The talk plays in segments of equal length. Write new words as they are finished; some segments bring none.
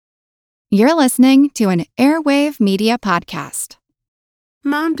You're listening to an Airwave Media Podcast.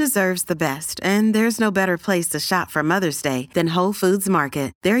 Mom deserves the best, and there's no better place to shop for Mother's Day than Whole Foods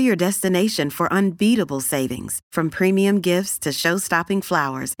Market. They're your destination for unbeatable savings, from premium gifts to show-stopping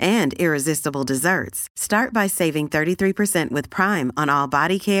flowers and irresistible desserts. Start by saving 33% with Prime on all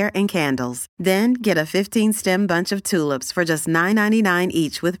body care and candles. Then get a 15-stem bunch of tulips for just $9.99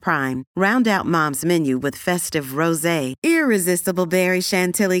 each with Prime. Round out Mom's menu with festive rosé, irresistible berry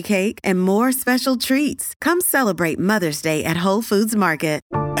chantilly cake, and more special treats. Come celebrate Mother's Day at Whole Foods Market.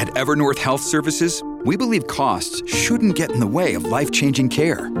 At Evernorth Health Services, we believe costs shouldn't get in the way of life-changing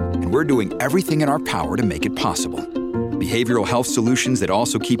care, and we're doing everything in our power to make it possible. Behavioral health solutions that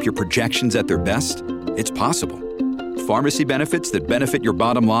also keep your projections at their best? It's possible. Pharmacy benefits that benefit your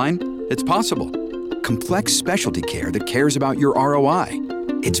bottom line? It's possible. Complex specialty care that cares about your ROI?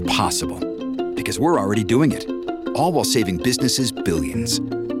 It's possible. Because we're already doing it. All while saving businesses billions.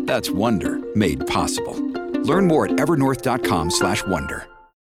 That's Wonder made possible. Learn more at evernorth.com/wonder.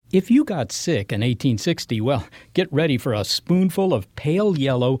 If you got sick in 1860, well, get ready for a spoonful of pale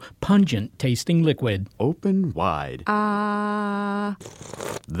yellow, pungent-tasting liquid. Open wide.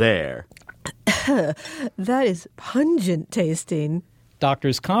 There. That is pungent tasting.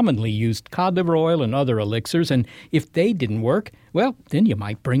 Doctors commonly used cod liver oil and other elixirs, and if they didn't work, well, then you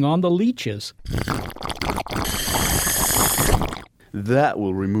might bring on the leeches. That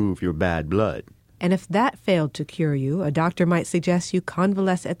will remove your bad blood. And if that failed to cure you, a doctor might suggest you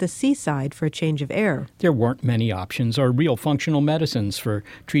convalesce at the seaside for a change of air. There weren't many options or real functional medicines for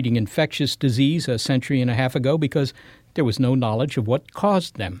treating infectious disease a century and a half ago because there was no knowledge of what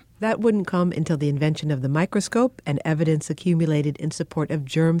caused them. That wouldn't come until the invention of the microscope and evidence accumulated in support of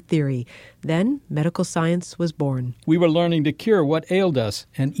germ theory. Then medical science was born. We were learning to cure what ailed us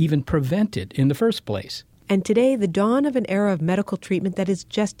and even prevent it in the first place. And today, the dawn of an era of medical treatment that is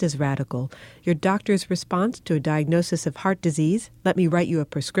just as radical. Your doctor's response to a diagnosis of heart disease, let me write you a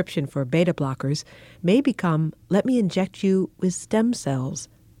prescription for beta blockers, may become, let me inject you with stem cells.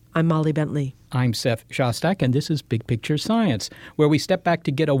 I'm Molly Bentley. I'm Seth Shostak, and this is Big Picture Science, where we step back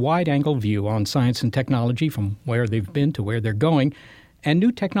to get a wide-angle view on science and technology from where they've been to where they're going. And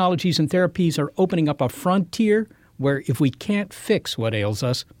new technologies and therapies are opening up a frontier where if we can't fix what ails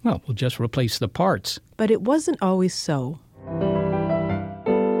us, well, we'll just replace the parts. But it wasn't always so.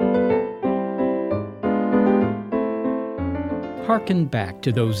 Harken back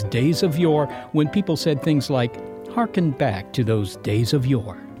to those days of yore when people said things like, harken back to those days of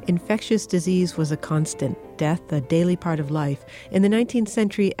yore. Infectious disease was a constant, death a daily part of life. In the 19th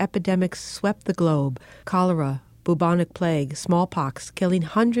century, epidemics swept the globe. Cholera, bubonic plague, smallpox, killing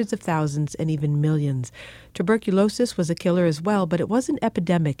hundreds of thousands and even millions. Tuberculosis was a killer as well, but it wasn't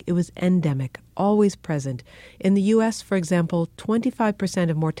epidemic, it was endemic, always present. In the U.S., for example, 25%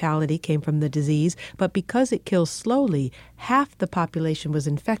 of mortality came from the disease, but because it kills slowly, half the population was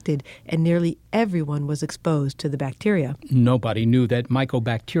infected and nearly everyone was exposed to the bacteria. Nobody knew that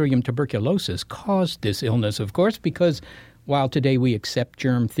Mycobacterium tuberculosis caused this illness, of course, because while today we accept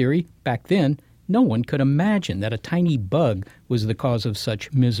germ theory, back then, no one could imagine that a tiny bug was the cause of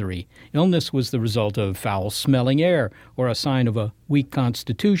such misery. Illness was the result of foul-smelling air or a sign of a weak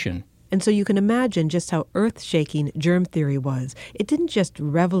constitution. And so you can imagine just how earth-shaking germ theory was. It didn't just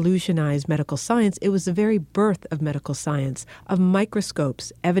revolutionize medical science, it was the very birth of medical science, of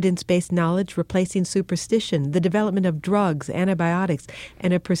microscopes, evidence-based knowledge replacing superstition, the development of drugs, antibiotics,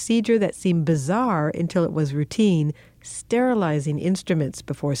 and a procedure that seemed bizarre until it was routine, sterilizing instruments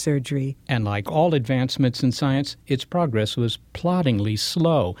before surgery. And like all advancements in science, its progress was ploddingly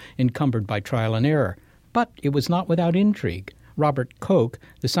slow, encumbered by trial and error. But it was not without intrigue. Robert Koch,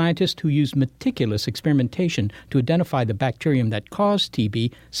 the scientist who used meticulous experimentation to identify the bacterium that caused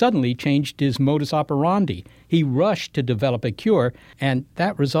TB, suddenly changed his modus operandi. He rushed to develop a cure, and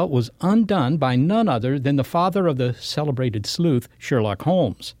that result was undone by none other than the father of the celebrated sleuth, Sherlock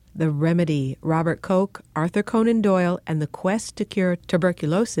Holmes. The remedy, Robert Koch, Arthur Conan Doyle, and the quest to cure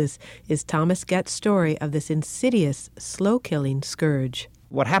tuberculosis is Thomas Goetz's story of this insidious, slow-killing scourge.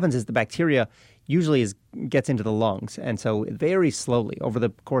 What happens is the bacteria usually gets into the lungs, and so very slowly, over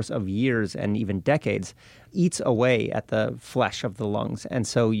the course of years and even decades, eats away at the flesh of the lungs. And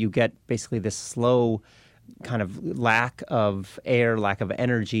so you get basically this slow kind of lack of air, lack of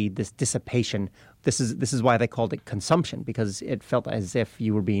energy, this dissipation. This is why they called it consumption, because it felt as if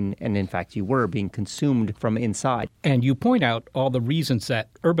you were being, and in fact you were, being consumed from inside. And you point out all the reasons that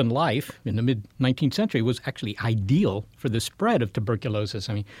urban life in the mid-19th century was actually ideal for the spread of tuberculosis.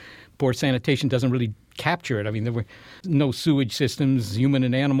 I mean, poor sanitation doesn't really capture it. I mean, there were no sewage systems, human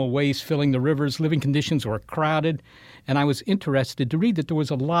and animal waste filling the rivers, living conditions were crowded. And I was interested to read that there was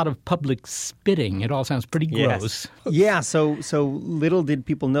a lot of public spitting. It all sounds pretty gross. Yeah, so little did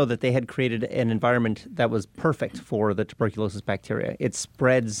people know that they had created an environment that was perfect for the tuberculosis bacteria. It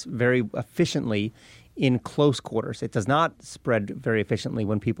spreads very efficiently in close quarters. It does not spread very efficiently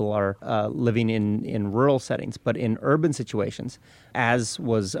when people are living in rural settings, but in urban situations, as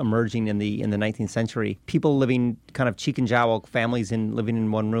was emerging in the 19th century, people living kind of cheek and jowl, families living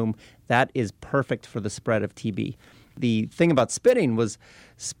in one room, that is perfect for the spread of TB. The thing about spitting was,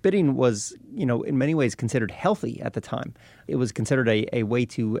 in many ways considered healthy at the time. It was considered a way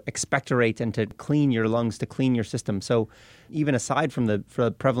to expectorate and to clean your lungs, to clean your system. So even aside from the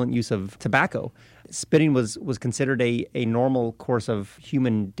prevalent use of tobacco, spitting was considered a normal course of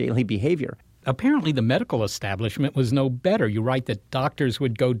human daily behavior. Apparently, the medical establishment was no better. You write that doctors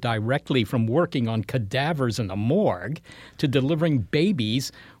would go directly from working on cadavers in the morgue to delivering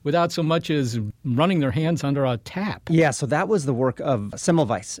babies without so much as running their hands under a tap. Yeah, so that was the work of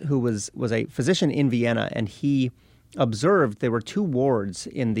Semmelweis, who was a physician in Vienna, and he observed there were two wards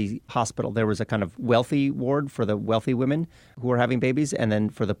in the hospital. There was a kind of wealthy ward for the wealthy women who were having babies, and then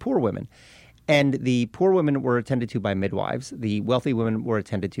for the poor women. And the poor women were attended to by midwives. The wealthy women were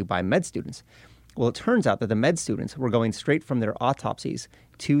attended to by med students. Well, it turns out that the med students were going straight from their autopsies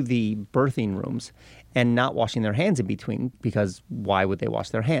to the birthing rooms and not washing their hands in between, because why would they wash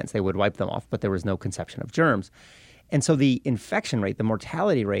their hands? They would wipe them off, but there was no conception of germs. And so the infection rate, the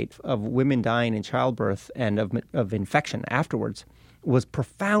mortality rate of women dying in childbirth and of infection afterwards was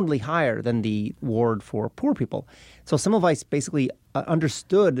profoundly higher than the ward for poor people. So Semmelweis basically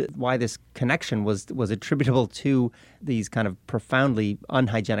understood why this connection was attributable to these kind of profoundly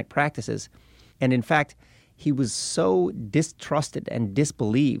unhygienic practices. And in fact, he was so distrusted and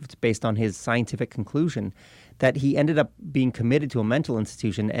disbelieved based on his scientific conclusion that he ended up being committed to a mental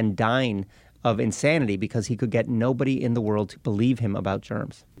institution and dying of insanity because he could get nobody in the world to believe him about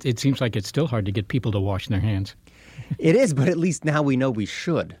germs. It seems like it's still hard to get people to wash their hands. It is, but at least now we know we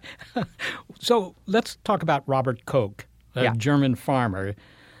should. So let's talk about Robert Koch, a German farmer.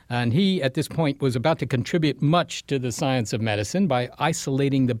 And he, at this point, was about to contribute much to the science of medicine by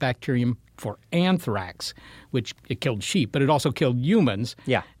isolating the bacterium for anthrax, which it killed sheep, but it also killed humans.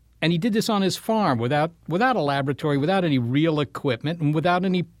 Yeah. And he did this on his farm without a laboratory, without any real equipment, and without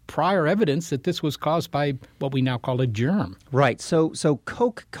any prior evidence that this was caused by what we now call a germ. Right. So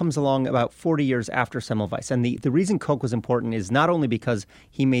Koch comes along about 40 years after Semmelweis. And the reason Koch was important is not only because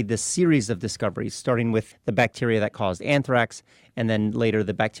he made this series of discoveries, starting with the bacteria that caused anthrax, and then later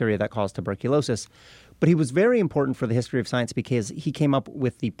the bacteria that caused tuberculosis, but he was very important for the history of science because he came up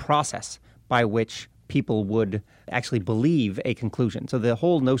with the process by which people would actually believe a conclusion. So the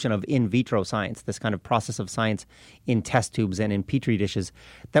whole notion of in vitro science, this kind of process of science in test tubes and in petri dishes,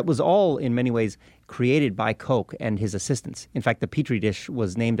 that was all in many ways created by Koch and his assistants. In fact, the petri dish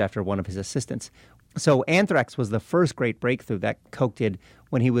was named after one of his assistants. So anthrax was the first great breakthrough that Koch did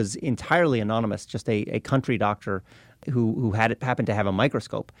when he was entirely anonymous, just a country doctor who happened to have a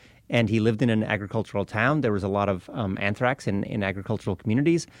microscope. And he lived in an agricultural town. There was a lot of anthrax in agricultural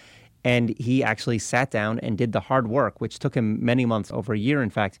communities. And he actually sat down and did the hard work, which took him many months, over a year,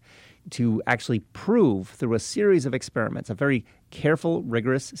 in fact, to actually prove through a series of experiments, a very careful,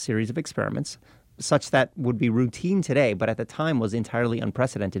 rigorous series of experiments, such that would be routine today, but at the time was entirely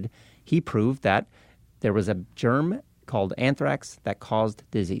unprecedented. He proved that there was a germ called anthrax that caused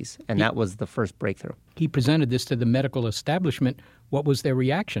disease, and that was the first breakthrough. He presented this to the medical establishment. What was their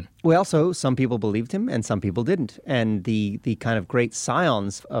reaction? Well, so some people believed him and some people didn't. And the kind of great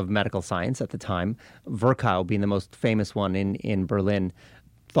scions of medical science at the time, Virchow being the most famous one in Berlin,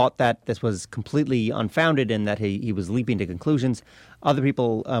 thought that this was completely unfounded and that he was leaping to conclusions. Other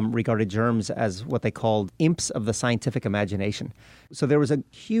people regarded germs as what they called imps of the scientific imagination. So there was a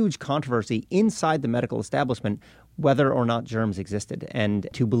huge controversy inside the medical establishment whether or not germs existed. And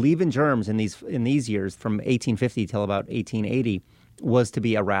to believe in germs in these years, from 1850 till about 1880, was to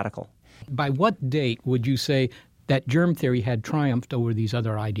be a radical. By what date would you say that germ theory had triumphed over these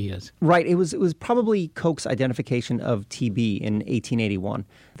other ideas? Right. It was probably Koch's identification of TB in 1881.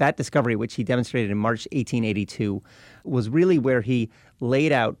 That discovery, which he demonstrated in March 1882, was really where he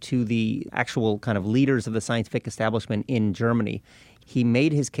laid out to the actual kind of leaders of the scientific establishment in Germany. He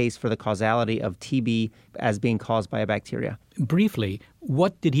made his case for the causality of TB as being caused by a bacteria. Briefly,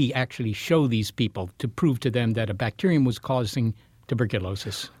 what did he actually show these people to prove to them that a bacterium was causing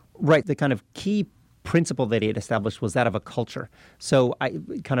tuberculosis? Right. The kind of key principle that he had established was that of a culture. So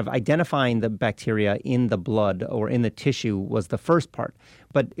kind of identifying the bacteria in the blood or in the tissue was the first part.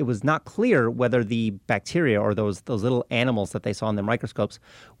 But it was not clear whether the bacteria or those little animals that they saw in the microscopes,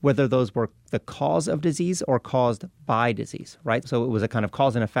 whether those were the cause of disease or caused by disease, right? So it was a kind of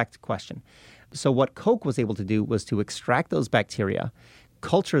cause and effect question. So what Koch was able to do was to extract those bacteria,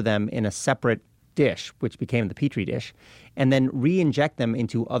 culture them in a separate dish, which became the Petri dish, and then re-inject them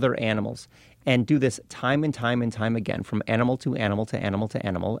into other animals and do this time and time and time again, from animal to animal to animal to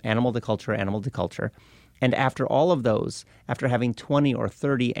animal, animal to culture, animal to culture. And after all of those, after having 20 or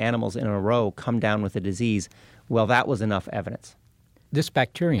 30 animals in a row come down with a disease, well, that was enough evidence. This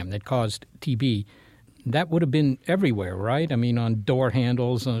bacterium that caused TB, that would have been everywhere, right? I mean, on door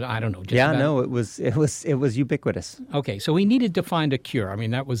handles, I don't know. It was ubiquitous. Okay, so he needed to find a cure. I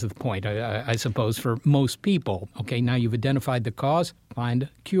mean, that was the point, I suppose, for most people. Okay, now you've identified the cause, find a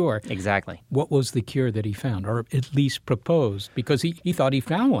cure. Exactly. What was the cure that he found, or at least proposed? Because he thought he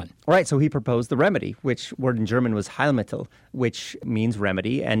found one. Right, so he proposed the remedy, which word in German was Heilmittel, which means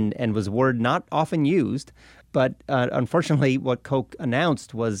remedy, and was a word not often used. But unfortunately, what Koch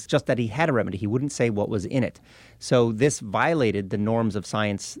announced was just that he had a remedy. He wouldn't say what was in it. So this violated the norms of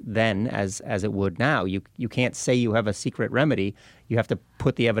science then as it would now. You can't say you have a secret remedy. You have to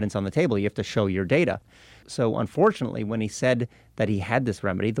put the evidence on the table. You have to show your data. So unfortunately, when he said that he had this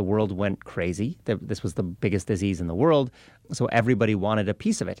remedy, the world went crazy. This was the biggest disease in the world, so everybody wanted a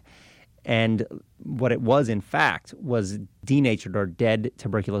piece of it. And what it was, in fact, was denatured or dead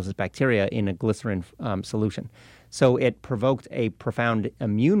tuberculosis bacteria in a glycerin solution. So it provoked a profound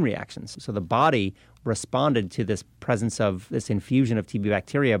immune reaction. So the body responded to this presence of this infusion of TB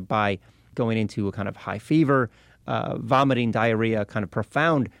bacteria by going into a kind of high fever, vomiting, diarrhea, kind of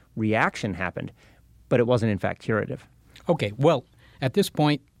profound reaction happened. But it wasn't, in fact, curative. Okay, well, at this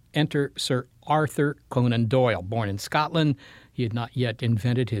point, enter Sir Arthur Conan Doyle, born in Scotland. He had not yet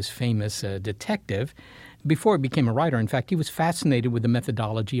invented his famous detective. Before he became a writer, in fact, he was fascinated with the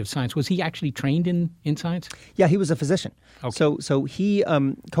methodology of science. Was he actually trained in science? Yeah, he was a physician. Okay. So he,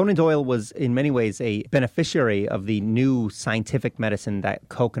 Conan Doyle was in many ways a beneficiary of the new scientific medicine that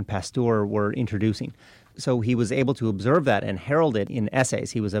Koch and Pasteur were introducing. So he was able to observe that and herald it in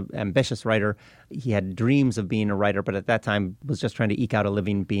essays. He was an ambitious writer. He had dreams of being a writer, but at that time was just trying to eke out a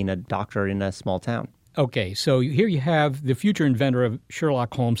living being a doctor in a small town. Okay, so here you have the future inventor of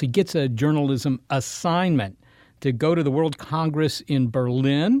Sherlock Holmes. He gets a journalism assignment to go to the World Congress in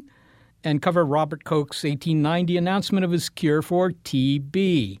Berlin and cover Robert Koch's 1890 announcement of his cure for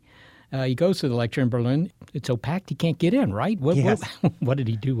TB. He goes to the lecture in Berlin. It's so packed he can't get in, right? Yes. What did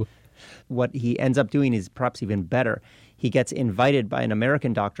he do? What he ends up doing is perhaps even better. He gets invited by an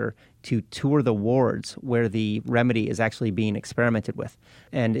American doctor to tour the wards where the remedy is actually being experimented with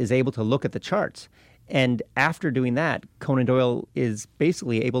and is able to look at the charts. And after doing that, Conan Doyle is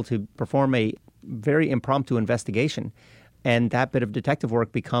basically able to perform a very impromptu investigation. And that bit of detective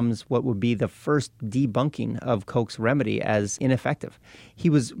work becomes what would be the first debunking of Koch's remedy as ineffective. He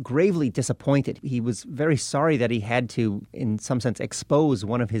was gravely disappointed. He was very sorry that he had to, in some sense, expose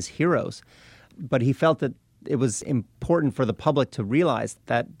one of his heroes. But he felt that it was important for the public to realize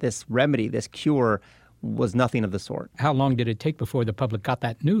that this remedy, this cure, was nothing of the sort. How long did it take before the public got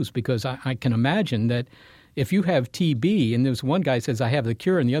that news? Because I can imagine that if you have TB and there's one guy says, I have the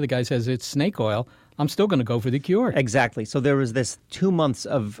cure, and the other guy says it's snake oil, I'm still going to go for the cure. Exactly. So there was this 2 months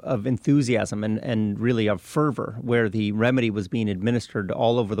of enthusiasm and really of fervor where the remedy was being administered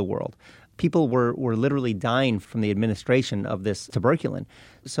all over the world. People were literally dying from the administration of this tuberculin.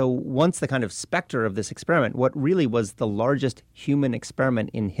 So once the kind of specter of this experiment, what really was the largest human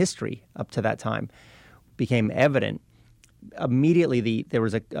experiment in history up to that time, became evident, immediately there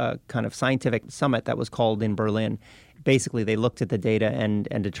was a kind of scientific summit that was called in Berlin. Basically, they looked at the data and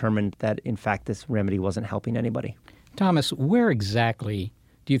determined that, in fact, this remedy wasn't helping anybody. Thomas, where exactly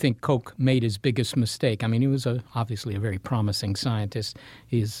do you think Koch made his biggest mistake? I mean, he was obviously a very promising scientist.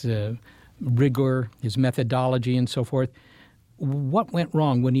 His rigor, his methodology, and so forth. What went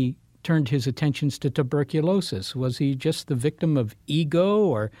wrong when he turned his attentions to tuberculosis? Was he just the victim of ego,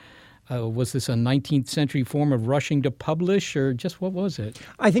 or was this a 19th century form of rushing to publish, or just what was it?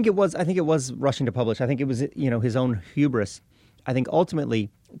 I think it was rushing to publish. I think it was, his own hubris. I think ultimately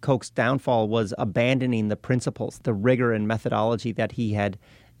Koch's downfall was abandoning the principles, the rigor and methodology that he had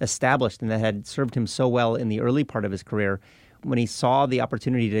established and that had served him so well in the early part of his career. When he saw the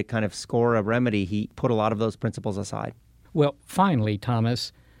opportunity to kind of score a remedy, he put a lot of those principles aside. Well, finally,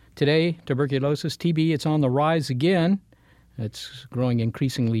 Thomas, today, tuberculosis, TB, it's on the rise again. It's growing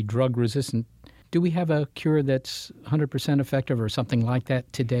increasingly drug-resistant. Do we have a cure that's 100% effective or something like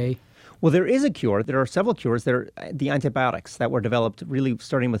that today? Well, there is a cure. There are several cures. There are the antibiotics that were developed really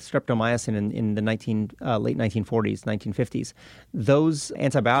starting with streptomycin in the late 1940s, 1950s. Those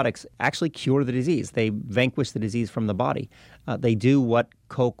antibiotics actually cure the disease. They vanquish the disease from the body. They do what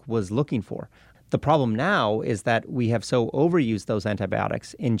Koch was looking for. The problem now is that we have so overused those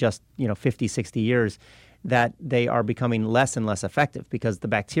antibiotics in just 50, 60 years that they are becoming less and less effective because the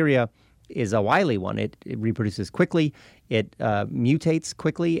bacteria is a wily one. It reproduces quickly, it mutates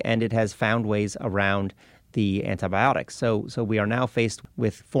quickly, and it has found ways around the antibiotics. So we are now faced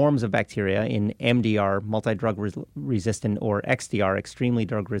with forms of bacteria in MDR, multi-drug resistant, or XDR, extremely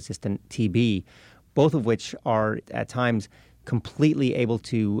drug-resistant TB, both of which are at times completely able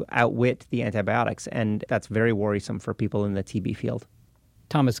to outwit the antibiotics, and that's very worrisome for people in the TB field.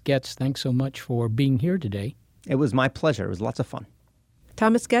 Thomas Goetz, thanks so much for being here today. It was my pleasure. It was lots of fun.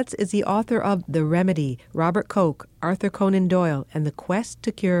 Thomas Goetz is the author of The Remedy, Robert Koch, Arthur Conan Doyle, and the Quest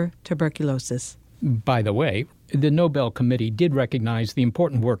to Cure Tuberculosis. By the way, the Nobel Committee did recognize the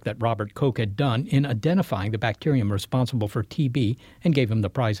important work that Robert Koch had done in identifying the bacterium responsible for TB and gave him the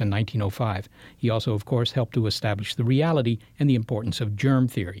prize in 1905. He also, of course, helped to establish the reality and the importance of germ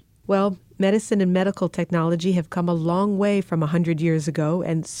theory. Well, medicine and medical technology have come a long way from 100 years ago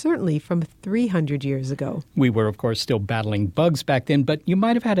and certainly from 300 years ago. We were, of course, still battling bugs back then, but you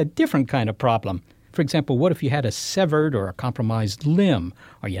might have had a different kind of problem. For example, what if you had a severed or a compromised limb,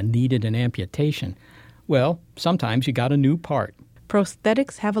 or you needed an amputation? Well, sometimes you got a new part.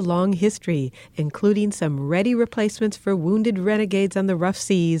 Prosthetics have a long history, including some ready replacements for wounded renegades on the rough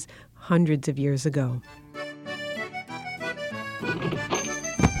seas hundreds of years ago.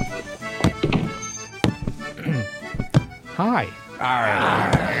 Hi.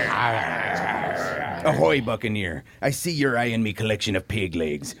 Ahoy, Buccaneer. I see you're eyeing me collection of pig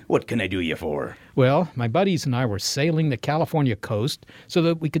legs. What can I do you for? Well, my buddies and I were sailing the California coast so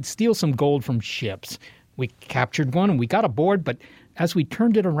that we could steal some gold from ships. We captured one and we got aboard, but as we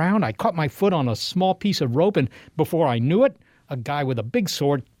turned it around, I caught my foot on a small piece of rope, and before I knew it, a guy with a big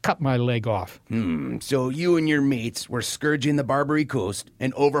sword cut my leg off. So you and your mates were scourging the Barbary Coast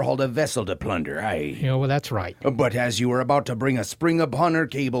and overhauled a vessel to plunder, aye? Yeah, well, that's right. But as you were about to bring a spring upon her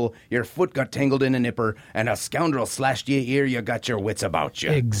cable, your foot got tangled in a nipper, and a scoundrel slashed you ere you got your wits about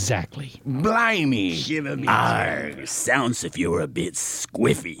you. Exactly. Blimey! Shiver me. Arr, sounds if you were a bit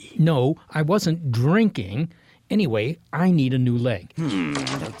squiffy. No, I wasn't drinking. Anyway, I need a new leg.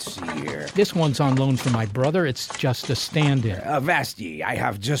 Let's see here. This one's on loan from my brother. It's just a stand-in. Avast ye, I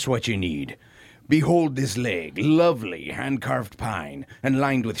have just what you need. Behold this leg, lovely hand-carved pine, and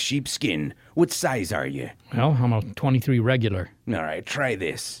lined with sheepskin. What size are you? Well, I'm a 23 regular. All right, try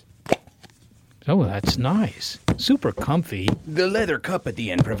this. Oh, that's nice. Super comfy. The leather cup at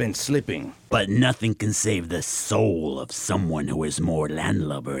the end prevents slipping. But nothing can save the soul of someone who is more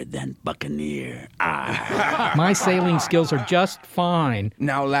landlubber than Buccaneer. My sailing skills are just fine.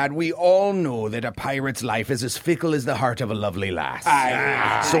 Now, lad, we all know that a pirate's life is as fickle as the heart of a lovely lass.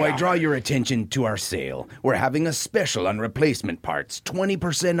 So I draw your attention to our sale. We're having a special on replacement parts,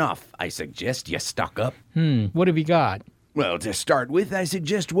 20% off. I suggest you stock up. What have you got? Well, to start with, I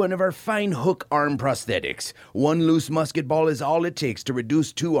suggest one of our fine hook arm prosthetics. One loose musket ball is all it takes to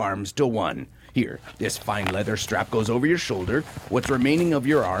reduce two arms to one. Here, this fine leather strap goes over your shoulder. What's remaining of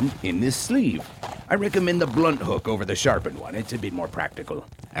your arm in this sleeve. I recommend the blunt hook over the sharpened one. It's a bit more practical.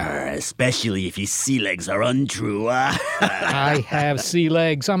 Especially if your sea legs are untrue. I have sea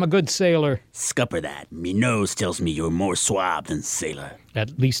legs. I'm a good sailor. Scupper that. Me nose tells me you're more suave than sailor.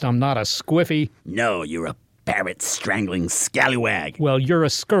 At least I'm not a squiffy. No, you're a parrot strangling scallywag. Well, you're a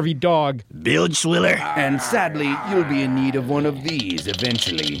scurvy dog. Bilge swiller. And sadly, you'll be in need of one of these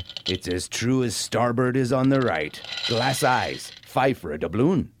eventually. It's as true as starboard is on the right. Glass eyes. 5 for a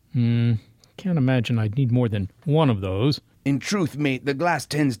doubloon. Can't imagine I'd need more than one of those. In truth, mate, the glass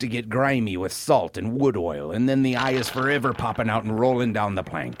tends to get grimy with salt and wood oil, and then the eye is forever popping out and rolling down the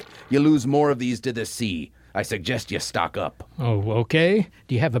plank. You lose more of these to the sea. I suggest you stock up. Oh, okay.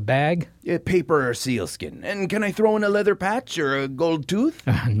 Do you have a bag? Paper or sealskin. And can I throw in a leather patch or a gold tooth?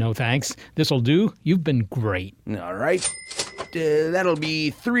 No, thanks. This'll do. You've been great. All right. That'll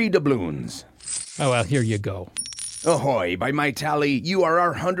be 3 doubloons. Oh, well, here you go. Ahoy, by my tally, you are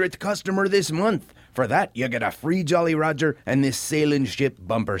our 100th customer this month. For that, you get a free Jolly Roger and this sailing ship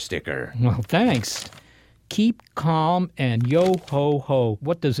bumper sticker. Well, thanks. Keep calm and yo-ho-ho.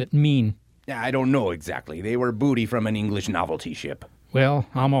 What does it mean? I don't know exactly. They were booty from an English novelty ship. Well,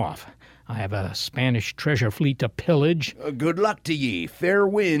 I'm off. I have a Spanish treasure fleet to pillage. Good luck to ye. Fair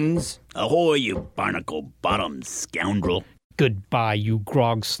winds. Ahoy, you barnacle-bottomed scoundrel. Goodbye, you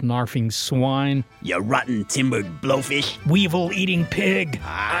grog-snarfing swine. You rotten timbered blowfish. Weevil-eating pig.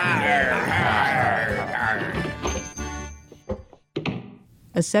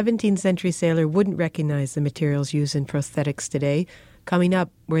 A 17th century sailor wouldn't recognize the materials used in prosthetics today. Coming up,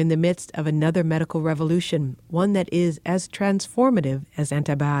 we're in the midst of another medical revolution, one that is as transformative as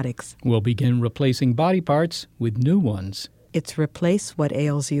antibiotics. We'll begin replacing body parts with new ones. It's Replace What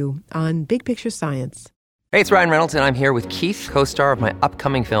Ails You on Big Picture Science. Hey, it's Ryan Reynolds, and I'm here with Keith, co-star of my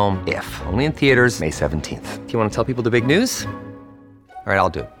upcoming film, If, only in theaters May 17th. Do you want to tell people the big news? All right,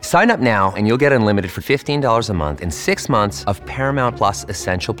 I'll do it. Sign up now and you'll get unlimited for $15 a month and 6 months of Paramount Plus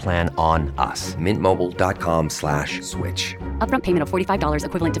Essential Plan on us. MintMobile.com/switch. Upfront payment of $45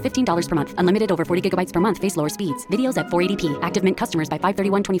 equivalent to $15 per month. Unlimited over 40 gigabytes per month. Face lower speeds. Videos at 480p. Active Mint customers by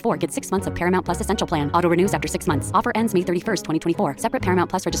 531.24 get 6 months of Paramount Plus Essential Plan. Auto renews after 6 months. Offer ends May 31st, 2024. Separate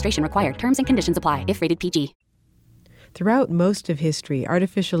Paramount Plus registration required. Terms and conditions apply if rated PG. Throughout most of history,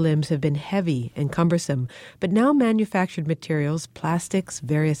 artificial limbs have been heavy and cumbersome, but now manufactured materials, plastics,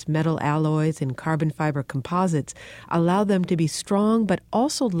 various metal alloys, and carbon fiber composites allow them to be strong but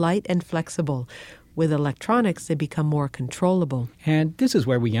also light and flexible. With electronics, they become more controllable. And this is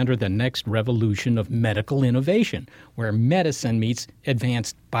where we enter the next revolution of medical innovation, where medicine meets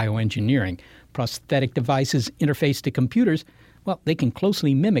advanced bioengineering. Prosthetic devices interface to computers. Well, they can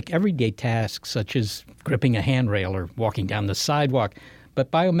closely mimic everyday tasks such as gripping a handrail or walking down the sidewalk.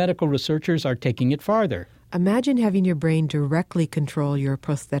 But biomedical researchers are taking it farther. Imagine having your brain directly control your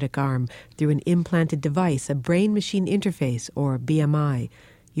prosthetic arm through an implanted device, a brain-machine interface, or BMI.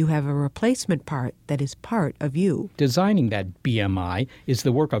 You have a replacement part that is part of you. Designing that BMI is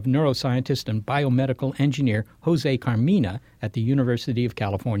the work of neuroscientist and biomedical engineer Jose Carmena at the University of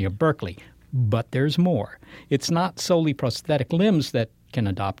California, Berkeley. But there's more. It's not solely prosthetic limbs that can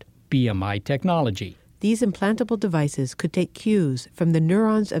adopt BMI technology. These implantable devices could take cues from the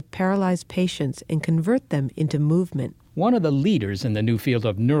neurons of paralyzed patients and convert them into movement. One of the leaders in the new field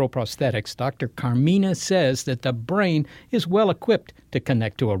of neuroprosthetics, Dr. Carmena, says that the brain is well equipped to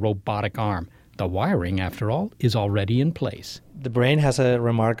connect to a robotic arm. The wiring, after all, is already in place. The brain has a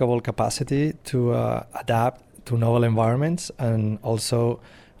remarkable capacity to adapt to novel environments and also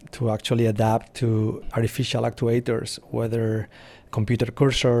to actually adapt to artificial actuators, whether computer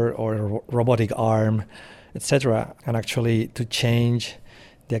cursor or robotic arm, etc., and actually to change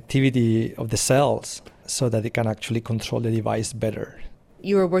the activity of the cells so that it can actually control the device better.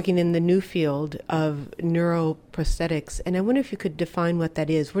 You are working in the new field of neuroprosthetics, and I wonder if you could define what that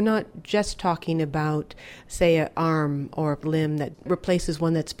is. We're not just talking about, say, an arm or a limb that replaces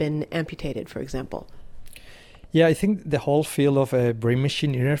one that's been amputated, for example. Yeah, I think the whole field of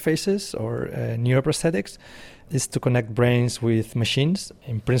brain-machine interfaces or neuroprosthetics is to connect brains with machines,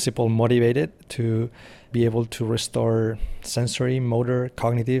 in principle motivated to be able to restore sensory, motor,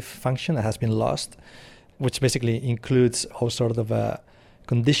 cognitive function that has been lost, which basically includes all sorts of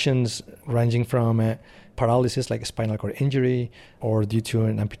conditions ranging from paralysis like spinal cord injury or due to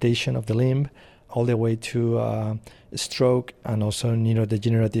an amputation of the limb, all the way to stroke and also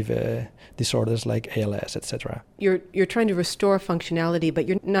neurodegenerative disorders like Ails, etc. You're trying to restore functionality, but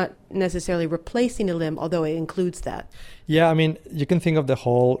you're not necessarily replacing a limb, although it includes that. Yeah, I mean, you can think of the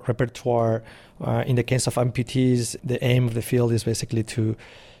whole repertoire. In the case of amputees, the aim of the field is basically to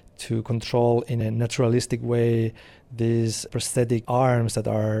control in a naturalistic way these prosthetic arms that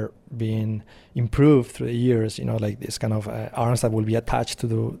are being improved through the years, like this kind of arms that will be attached to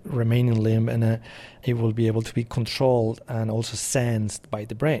the remaining limb, and it will be able to be controlled and also sensed by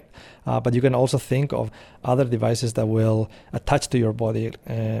the brain. But you can also think of other devices that will attach to your body,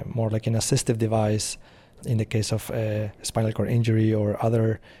 more like an assistive device in the case of spinal cord injury or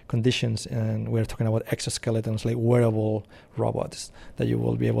other conditions. And we're talking about exoskeletons, like wearable robots that you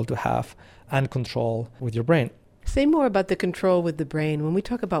will be able to have and control with your brain. Say more about the control with the brain. When we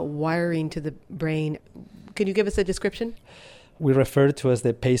talk about wiring to the brain, can you give us a description? We refer to as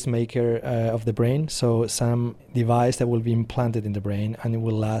the pacemaker of the brain. So some device that will be implanted in the brain and it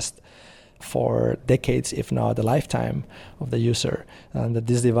will last for decades, if not a lifetime of the user. And that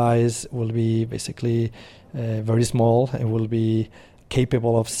this device will be basically very small. It will be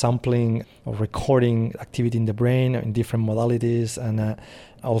capable of sampling or recording activity in the brain in different modalities, and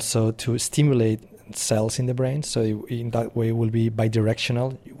also to stimulate cells in the brain. So in that way it will be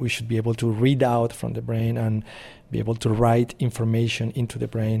bidirectional. We should be able to read out from the brain and be able to write information into the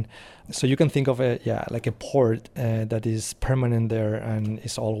brain. So you can think of it, like a port that is permanent there and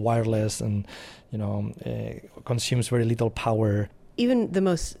is all wireless and consumes very little power. Even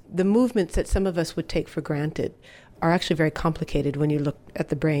the movements that some of us would take for granted, are actually very complicated when you look at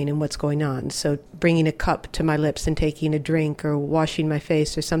the brain and what's going on. So bringing a cup to my lips and taking a drink or washing my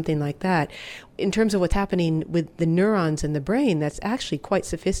face or something like that. In terms of what's happening with the neurons in the brain, that's actually quite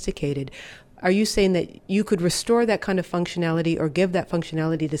sophisticated. Are you saying that you could restore that kind of functionality or give that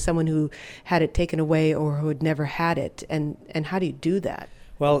functionality to someone who had it taken away or who had never had it? And how do you do that?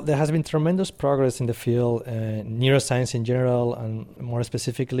 Well, there has been tremendous progress in the field, neuroscience in general, and more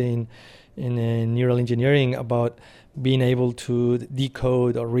specifically in neural engineering, about being able to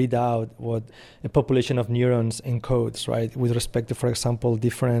decode or read out what a population of neurons encodes, right, with respect to, for example,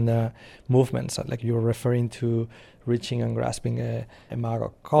 different movements, like you were referring to reaching and grasping a mug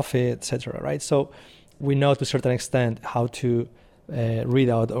of coffee, etc., right? So we know to a certain extent how to read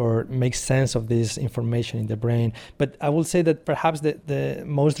out or make sense of this information in the brain. But I will say that perhaps the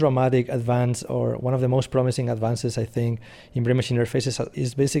most dramatic advance, or one of the most promising advances, I think, in brain machine interfaces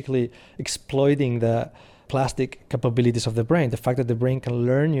is basically exploiting the plastic capabilities of the brain, the fact that the brain can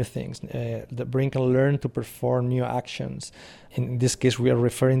learn new things, the brain can learn to perform new actions. In this case, we are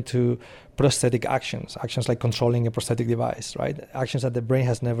referring to prosthetic actions like controlling a prosthetic device, right? Actions that the brain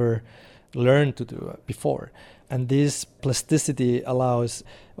has never learned to do before. And this plasticity allows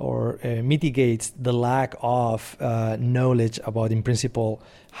or mitigates the lack of knowledge about, in principle,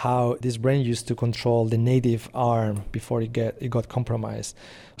 how this brain used to control the native arm before it got compromised.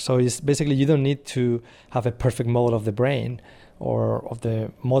 So it's basically, you don't need to have a perfect model of the brain or of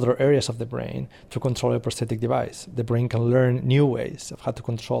the motor areas of the brain to control a prosthetic device. The brain can learn new ways of how to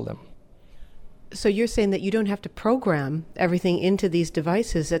control them. So you're saying that you don't have to program everything into these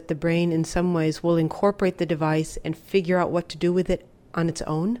devices, that the brain in some ways will incorporate the device and figure out what to do with it on its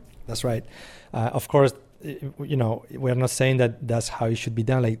own? That's right. Of course, we're not saying that that's how it should be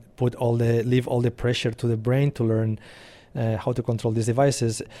done, like leave all the pressure to the brain to learn how to control these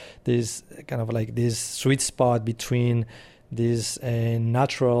devices. There's kind of like this sweet spot between this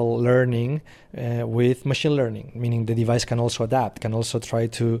natural learning with machine learning, meaning the device can also adapt, can also try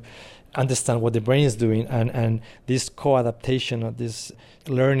to understand what the brain is doing, and this co-adaptation of this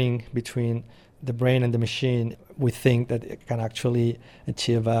learning between the brain and the machine, we think that it can actually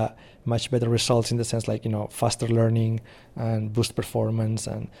achieve much better results in the sense like, faster learning and boost performance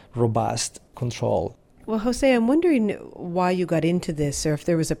and robust control. Well, Jose, I'm wondering why you got into this, or if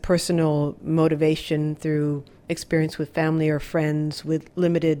there was a personal motivation through experience with family or friends with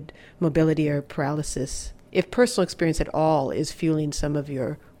limited mobility or paralysis, if personal experience at all is fueling some of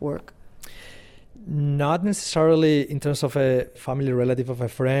your work. Not necessarily in terms of a family relative of a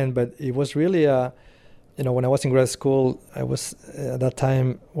friend, but it was really, when I was in grad school, I was at that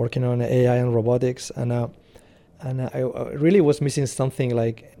time working on AI and robotics, and I really was missing something,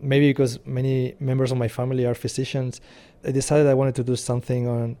 like maybe because many members of my family are physicians, I decided I wanted to do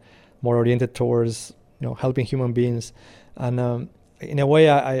something more oriented towards, helping human beings. And in a way,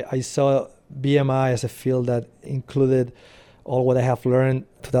 I saw BMI as a field that included all what I have learned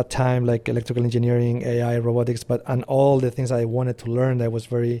to that time, like electrical engineering, AI, robotics, and all the things I wanted to learn. I was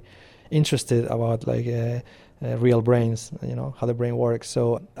very interested about, like real brains, how the brain works.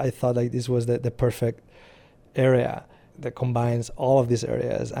 So I thought like this was the perfect area that combines all of these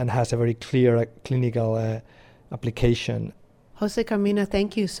areas and has a very clear clinical application. Jose Carmena,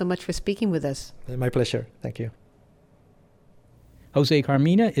 thank you so much for speaking with us. My pleasure. Thank you. Jose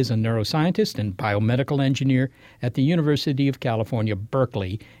Carmena is a neuroscientist and biomedical engineer at the University of California,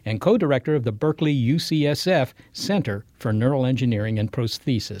 Berkeley, and co-director of the Berkeley-UCSF Center for Neural Engineering and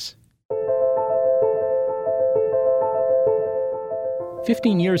Prostheses.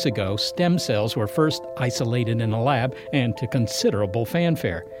 15 years ago, stem cells were first isolated in a lab, and to considerable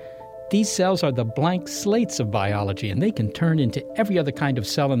fanfare. These cells are the blank slates of biology, and they can turn into every other kind of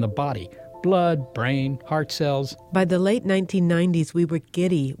cell in the body: blood, brain, heart cells. By the late 1990s, we were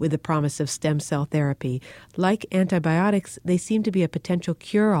giddy with the promise of stem cell therapy. Like antibiotics, they seemed to be a potential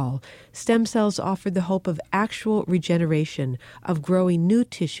cure-all. Stem cells offered the hope of actual regeneration, of growing new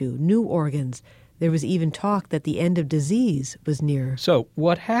tissue, new organs. There was even talk that the end of disease was near. So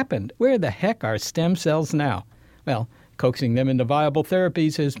what happened? Where the heck are stem cells now? Well, coaxing them into viable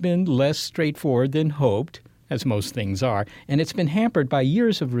therapies has been less straightforward than hoped, as most things are, and it's been hampered by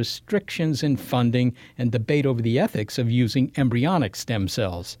years of restrictions in funding and debate over the ethics of using embryonic stem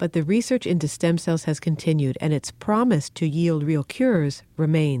cells. But the research into stem cells has continued, and its promise to yield real cures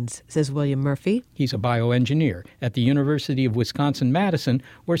remains, says William Murphy. He's a bioengineer at the University of Wisconsin-Madison,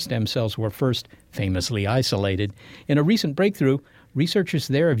 where stem cells were first famously isolated. In a recent breakthrough, researchers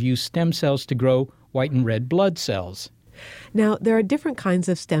there have used stem cells to grow white and red blood cells. Now, there are different kinds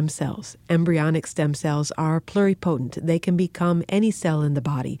of stem cells. Embryonic stem cells are pluripotent. They can become any cell in the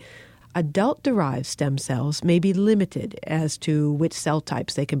body. Adult-derived stem cells may be limited as to which cell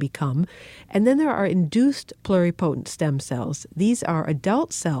types they can become. And then there are induced pluripotent stem cells. These are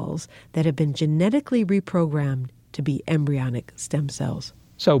adult cells that have been genetically reprogrammed to be embryonic stem cells.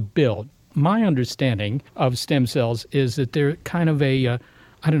 So, Bill, my understanding of stem cells is that they're kind of a,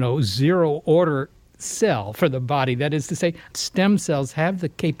 zero-order cell for the body. That is to say, stem cells have the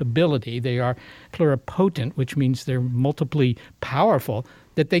capability, they are pluripotent, which means they're multiply powerful,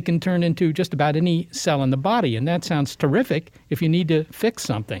 that they can turn into just about any cell in the body. And that sounds terrific if you need to fix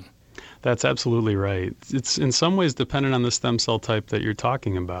something. That's absolutely right. It's in some ways dependent on the stem cell type that you're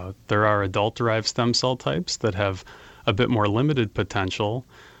talking about. There are adult-derived stem cell types that have a bit more limited potential,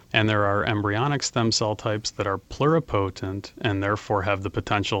 and there are embryonic stem cell types that are pluripotent and therefore have the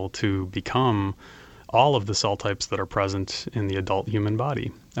potential to become all of the cell types that are present in the adult human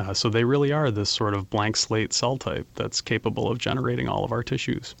body. So they really are this sort of blank slate cell type that's capable of generating all of our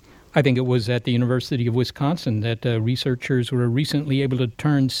tissues. I think it was at the University of Wisconsin that researchers were recently able to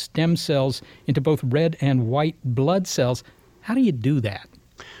turn stem cells into both red and white blood cells. How do you do that?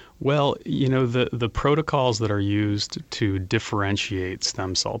 Well, the protocols that are used to differentiate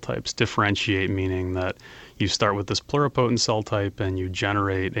stem cell types, differentiate meaning that you start with this pluripotent cell type and you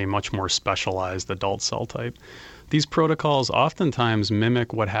generate a much more specialized adult cell type. These protocols oftentimes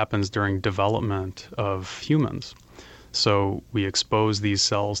mimic what happens during development of humans. So we expose these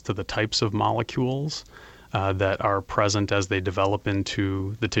cells to the types of molecules that are present as they develop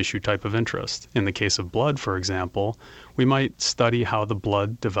into the tissue type of interest. In the case of blood, for example, we might study how the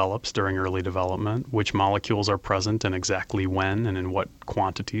blood develops during early development, which molecules are present and exactly when and in what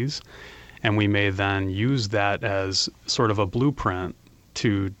quantities. And we may then use that as sort of a blueprint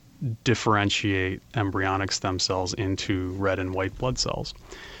to differentiate embryonic stem cells into red and white blood cells.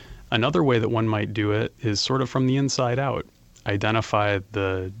 Another way that one might do it is sort of from the inside out. Identify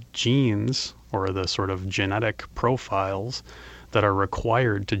the genes or the sort of genetic profiles that are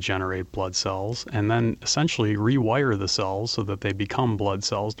required to generate blood cells, and then essentially rewire the cells so that they become blood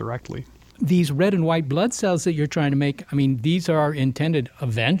cells directly. These red and white blood cells that you're trying to make, these are intended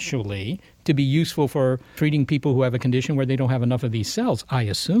eventually to be useful for treating people who have a condition where they don't have enough of these cells, I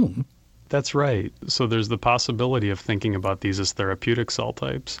assume. That's right. So there's the possibility of thinking about these as therapeutic cell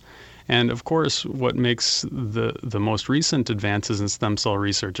types. And of course, what makes the most recent advances in stem cell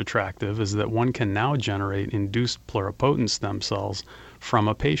research attractive is that one can now generate induced pluripotent stem cells from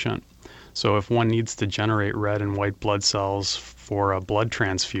a patient. So if one needs to generate red and white blood cells for a blood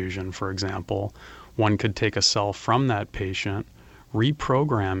transfusion, for example, one could take a cell from that patient,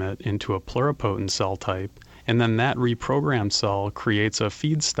 reprogram it into a pluripotent cell type, and then that reprogrammed cell creates a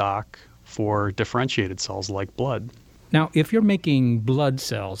feedstock for differentiated cells like blood. Now, if you're making blood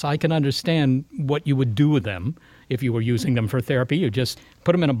cells, I can understand what you would do with them if you were using them for therapy. You just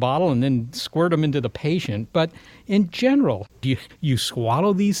put them in a bottle and then squirt them into the patient. But in general, do you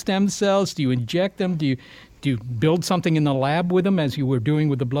swallow these stem cells? Do you inject them? Do you build something in the lab with them as you were doing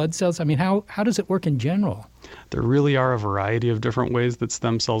with the blood cells? How does it work in general? There really are a variety of different ways that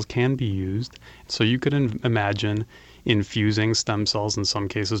stem cells can be used. So you could imagine infusing stem cells in some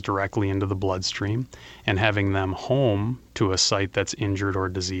cases directly into the bloodstream and having them home to a site that's injured or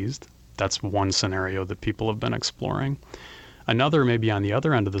diseased. That's one scenario that people have been exploring. Another, maybe on the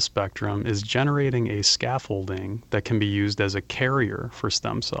other end of the spectrum, is generating a scaffolding that can be used as a carrier for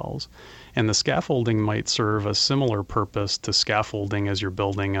stem cells. And the scaffolding might serve a similar purpose to scaffolding as you're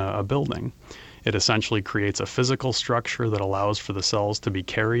building a building. It essentially creates a physical structure that allows for the cells to be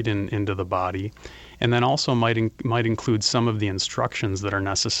carried into the body, and then also might include some of the instructions that are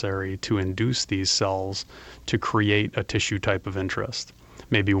necessary to induce these cells to create a tissue type of interest.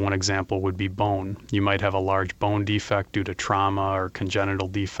 Maybe one example would be bone. You might have a large bone defect due to trauma or congenital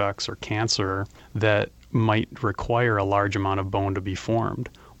defects or cancer that might require a large amount of bone to be formed.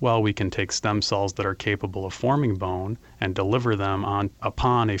 Well, we can take stem cells that are capable of forming bone and deliver them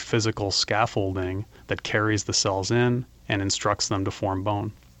upon a physical scaffolding that carries the cells in and instructs them to form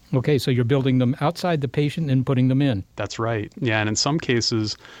bone. Okay, so you're building them outside the patient and putting them in. That's right. Yeah, and in some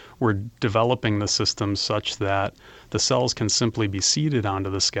cases, we're developing the system such that the cells can simply be seated onto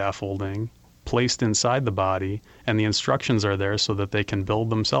the scaffolding, placed inside the body, and the instructions are there so that they can build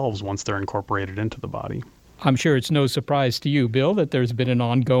themselves once they're incorporated into the body. I'm sure it's no surprise to you, Bill, that there's been an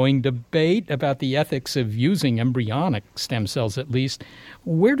ongoing debate about the ethics of using embryonic stem cells, at least.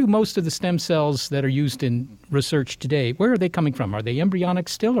 Where do most of the stem cells that are used in research today, where are they coming from? Are they embryonic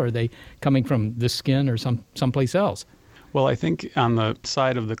still, or are they coming from the skin or someplace else? Well, I think on the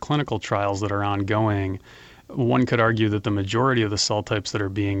side of the clinical trials that are ongoing, one could argue that the majority of the cell types that are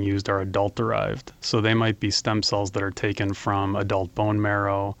being used are adult-derived. So they might be stem cells that are taken from adult bone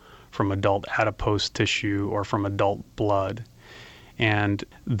marrow, from adult adipose tissue, or from adult blood. And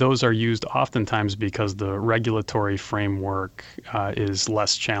those are used oftentimes because the regulatory framework is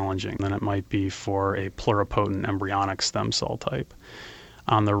less challenging than it might be for a pluripotent embryonic stem cell type.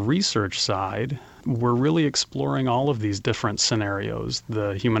 On the research side, we're really exploring all of these different scenarios,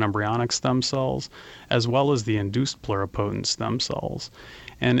 the human embryonic stem cells, as well as the induced pluripotent stem cells.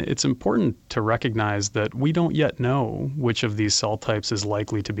 And it's important to recognize that we don't yet know which of these cell types is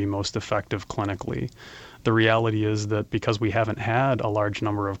likely to be most effective clinically. The reality is that because we haven't had a large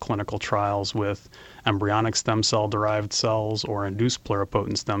number of clinical trials with embryonic stem cell derived cells or induced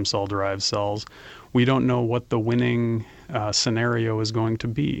pluripotent stem cell derived cells, we don't know what the winning scenario is going to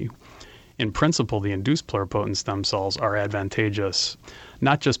be. In principle, the induced pluripotent stem cells are advantageous,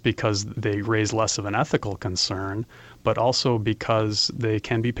 not just because they raise less of an ethical concern, but also because they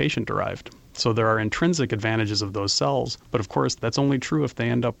can be patient-derived. So there are intrinsic advantages of those cells, but of course that's only true if they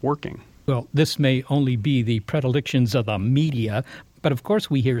end up working. Well, this may only be the predilections of the media, but of course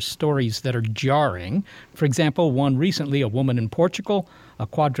we hear stories that are jarring. For example, one recently, a woman in Portugal, a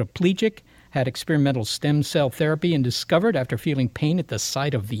quadriplegic, had experimental stem cell therapy and discovered, after feeling pain at the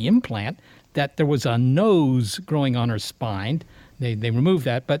site of the implant, that there was a nose growing on her spine. They removed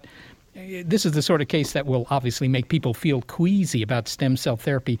that, but this is the sort of case that will obviously make people feel queasy about stem cell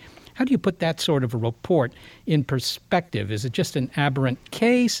therapy. How do you put that sort of a report in perspective? Is it just an aberrant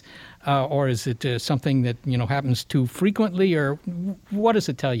case, or is it something that happens too frequently, or what does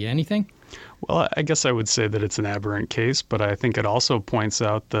it tell you? Anything? Well, I guess I would say that it's an aberrant case, but I think it also points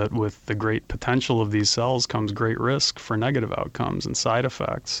out that with the great potential of these cells comes great risk for negative outcomes and side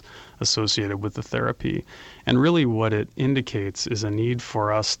effects associated with the therapy. And really what it indicates is a need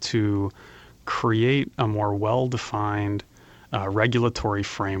for us to create a more well-defined regulatory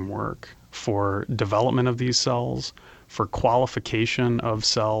framework for development of these cells, for qualification of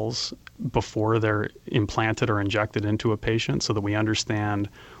cells before they're implanted or injected into a patient, so that we understand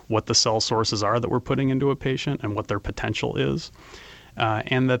what the cell sources are that we're putting into a patient and what their potential is,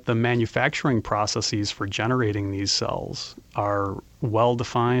 and that the manufacturing processes for generating these cells are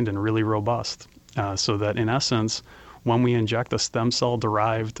well-defined and really robust, so that in essence, when we inject a stem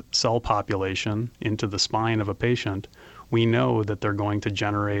cell-derived cell population into the spine of a patient, we know that they're going to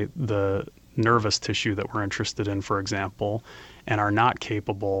generate the nervous tissue that we're interested in, for example, and are not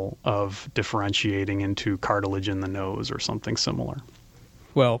capable of differentiating into cartilage in the nose or something similar.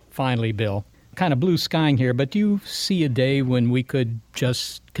 Well, finally, Bill, kind of blue skying here, but do you see a day when we could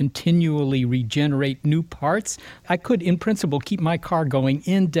just continually regenerate new parts? I could, in principle, keep my car going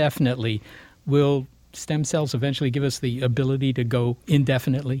indefinitely. Will stem cells eventually give us the ability to go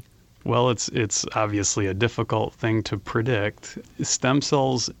indefinitely? Well, it's obviously a difficult thing to predict. Stem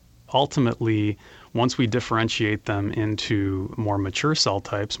cells, ultimately, once we differentiate them into more mature cell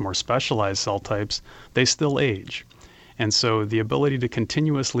types, more specialized cell types, they still age. And so the ability to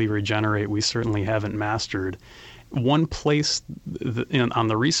continuously regenerate, we certainly haven't mastered. One place on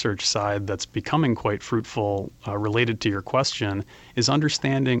the research side that's becoming quite fruitful related to your question is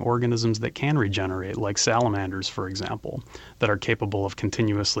understanding organisms that can regenerate, like salamanders, for example, that are capable of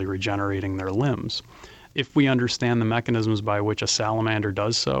continuously regenerating their limbs. If we understand the mechanisms by which a salamander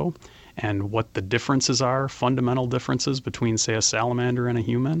does so and what the differences are, fundamental differences between, say, a salamander and a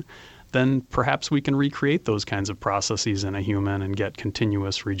human, then perhaps we can recreate those kinds of processes in a human and get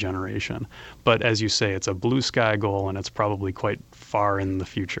continuous regeneration. But as you say, it's a blue sky goal, and it's probably quite far in the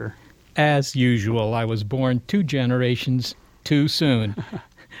future. As usual, I was born 2 generations too soon.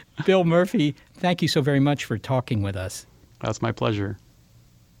 Bill Murphy, thank you so very much for talking with us. That's my pleasure.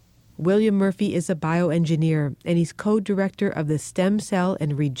 William Murphy is a bioengineer, and he's co-director of the Stem Cell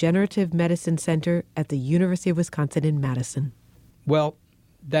and Regenerative Medicine Center at the University of Wisconsin in Madison. Well,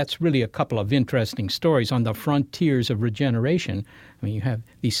 that's really a couple of interesting stories on the frontiers of regeneration. I mean, you have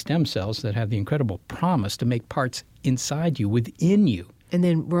these stem cells that have the incredible promise to make parts inside you, within you. And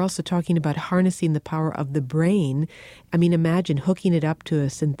then we're also talking about harnessing the power of the brain. I mean, imagine hooking it up to a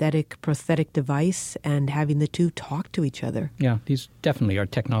synthetic prosthetic device and having the two talk to each other. Yeah, these definitely are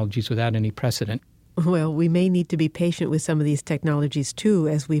technologies without any precedent. Well, we may need to be patient with some of these technologies, too.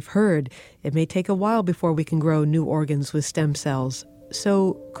 As we've heard, it may take a while before we can grow new organs with stem cells.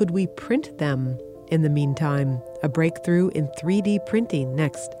 So could we print them in the meantime? A breakthrough in 3D printing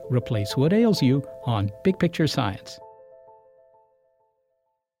next. Replace what ails you on Big Picture Science.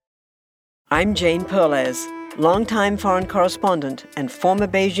 I'm Jane Perlez, longtime foreign correspondent and former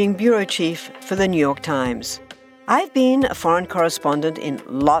Beijing bureau chief for the New York Times. I've been a foreign correspondent in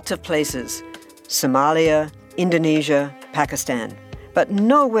lots of places: Somalia, Indonesia, Pakistan, but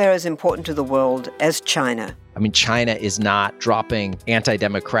nowhere as important to the world as China. mean, China is not dropping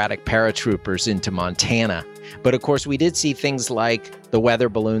anti-democratic paratroopers into Montana. But of course, we did see things like the weather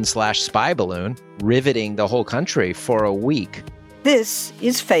balloon / spy balloon riveting the whole country for a week. This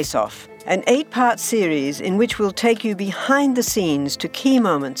is Face Off, an 8-part series in which we'll take you behind the scenes to key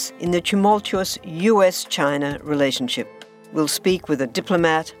moments in the tumultuous US-China relationship. We'll speak with a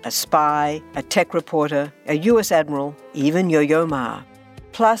diplomat, a spy, a tech reporter, a US admiral, even Yo-Yo Ma.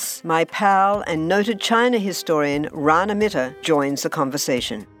 Plus, my pal and noted China historian Rana Mitter joins the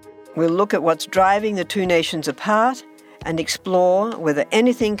conversation. We'll look at what's driving the two nations apart and explore whether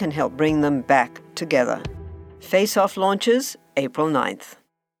anything can help bring them back together. Face Off launches April 9th.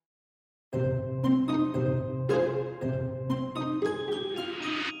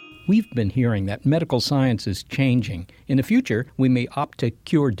 We've been hearing that medical science is changing. In the future, we may opt to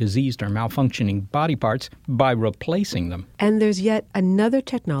cure diseased or malfunctioning body parts by replacing them. And there's yet another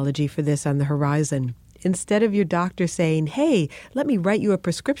technology for this on the horizon. Instead of your doctor saying, "Hey, let me write you a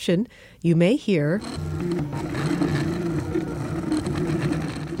prescription," you may hear,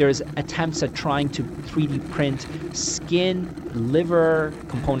 there's attempts at trying to 3D print skin, liver,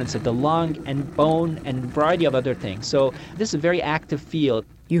 components of the lung, and bone, and a variety of other things. So this is a very active field.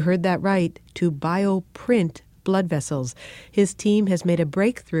 You heard that right, to bioprint blood vessels. His team has made a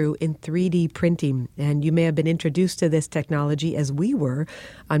breakthrough in 3D printing, and you may have been introduced to this technology as we were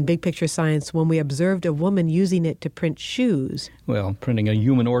on Big Picture Science when we observed a woman using it to print shoes. Well, printing a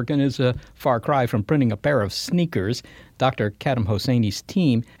human organ is a far cry from printing a pair of sneakers. Dr. Khademhosseini's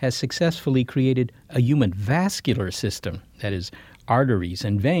team has successfully created a human vascular system, that is, arteries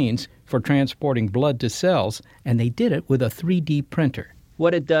and veins, for transporting blood to cells, and they did it with a 3D printer.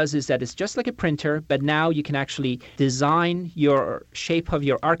 What it does is that it's just like a printer, but now you can actually design your shape of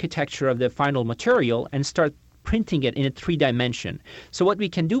your architecture of the final material and start printing it in a 3-dimension. So what we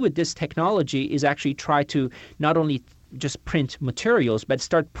can do with this technology is actually try to not only just print materials, but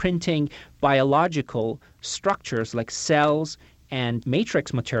start printing biological structures like cells and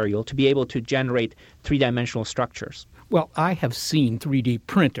matrix material to be able to generate 3-dimensional structures. Well, I have seen 3D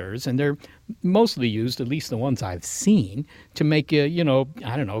printers, and they're mostly used, at least the ones I've seen, to make,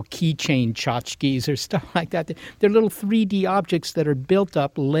 keychain tchotchkes or stuff like that. They're little 3D objects that are built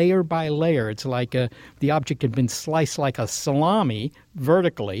up layer by layer. It's like the object had been sliced like a salami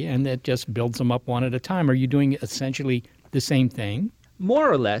vertically, and it just builds them up one at a time. Are you doing essentially the same thing?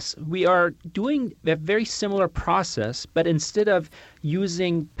 More or less, we are doing a very similar process, but instead of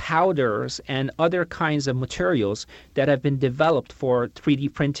using powders and other kinds of materials that have been developed for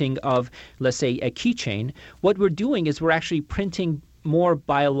 3D printing of, let's say, a keychain, what we're doing is we're actually printing more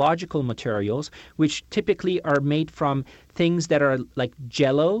biological materials, which typically are made from things that are like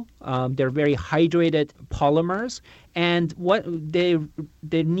jello. They're very hydrated polymers. And what the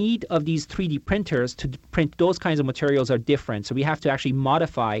need of these 3D printers to print those kinds of materials are different. So we have to actually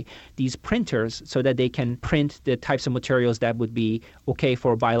modify these printers so that they can print the types of materials that would be okay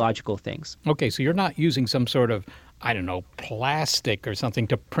for biological things. Okay, so you're not using some sort of, plastic or something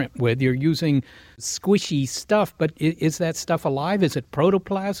to print with. You're using squishy stuff, but is that stuff alive? Is it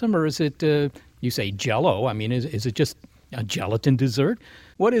protoplasm, or is it, you say jello? I mean, is it just a gelatin dessert?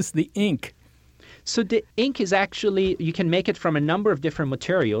 What is the ink? So the ink is actually, you can make it from a number of different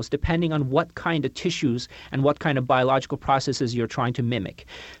materials depending on what kind of tissues and what kind of biological processes you're trying to mimic.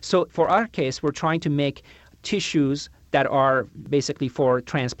 So for our case, we're trying to make tissues that are basically for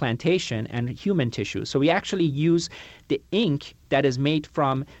transplantation and human tissue. So we actually use the ink that is made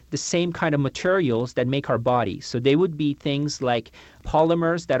from the same kind of materials that make our body. So they would be things like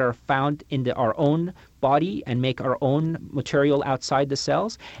polymers that are found in our own body and make our own material outside the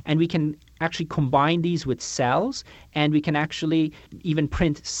cells. And we can actually combine these with cells, and we can actually even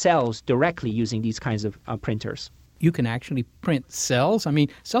print cells directly using these kinds of printers. You can actually print cells. I mean,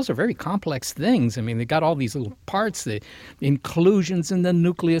 cells are very complex things. I mean, they got all these little parts, the inclusions in the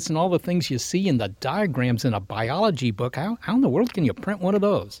nucleus and all the things you see in the diagrams in a biology book. How in the world can you print one of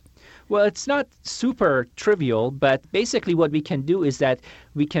those? Well, it's not super trivial, but basically what we can do is that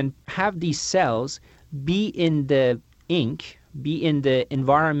we can have these cells be in the ink, be in the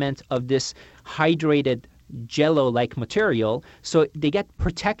environment of this hydrated jello-like material, so they get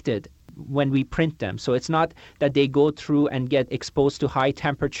protected when we print them. So it's not that they go through and get exposed to high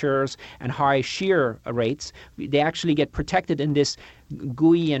temperatures and high shear rates. They actually get protected in this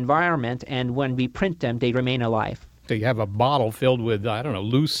gooey environment, and when we print them, they remain alive. So you have a bottle filled with,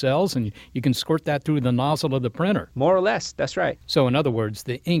 loose cells, and you can squirt that through the nozzle of the printer. More or less, that's right. So in other words,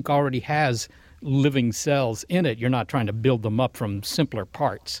 the ink already has living cells in it. You're not trying to build them up from simpler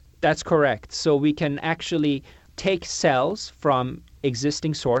parts. That's correct. So we can actually take cells from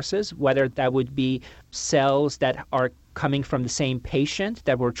existing sources, whether that would be cells that are coming from the same patient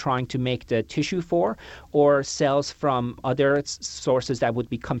that we're trying to make the tissue for, or cells from other sources that would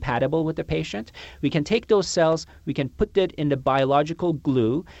be compatible with the patient. We can take those cells, we can put it in the biological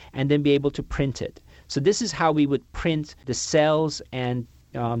glue, and then be able to print it. So this is how we would print the cells and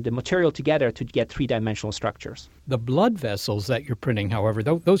the material together to get three-dimensional structures. The blood vessels that you're printing, however,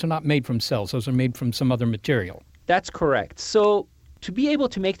 those are not made from cells. Those are made from some other material. That's correct. So to be able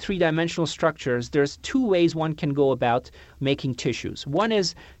to make three-dimensional structures, there's two ways one can go about making tissues. One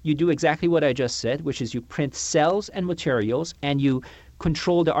is you do exactly what I just said, which is you print cells and materials, and you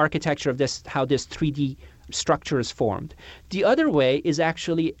control the architecture of this, how this 3D structure is formed. The other way is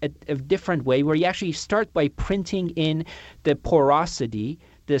actually a different way, where you actually start by printing in the porosity,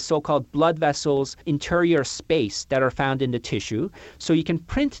 the so-called blood vessels' interior space that are found in the tissue. So you can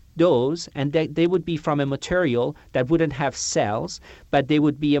print those, and they would be from a material that wouldn't have cells, but they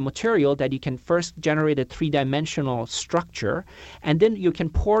would be a material that you can first generate a three-dimensional structure, and then you can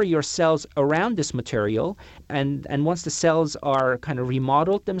pour your cells around this material, and once the cells are kind of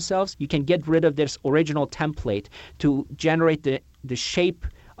remodeled themselves, you can get rid of this original template to generate the shape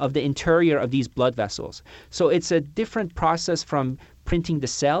of the interior of these blood vessels. So it's a different process from printing the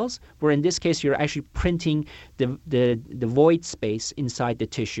cells, where in this case you're actually printing the void space inside the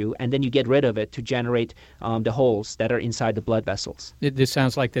tissue, and then you get rid of it to generate the holes that are inside the blood vessels. This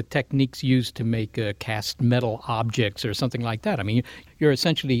sounds like the techniques used to make cast metal objects or something like that. I mean, you're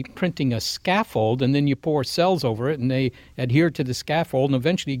essentially printing a scaffold, and then you pour cells over it, and they adhere to the scaffold, and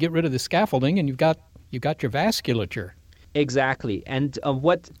eventually you get rid of the scaffolding, and you've got your vasculature. Exactly. And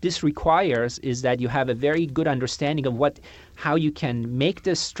what this requires is that you have a very good understanding of how you can make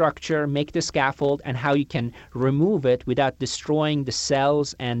this structure, make the scaffold, and how you can remove it without destroying the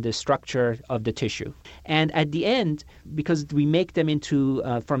cells and the structure of the tissue. And at the end, because we make them into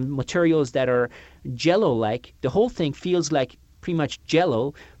from materials that are jello-like, the whole thing feels like pretty much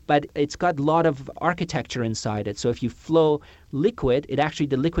jello, but it's got a lot of architecture inside it. So if you flow liquid,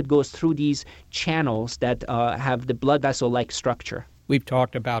 the liquid goes through these channels that have the blood vessel-like structure. We've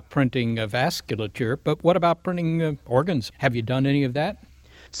talked about printing vasculature, but what about printing organs? Have you done any of that?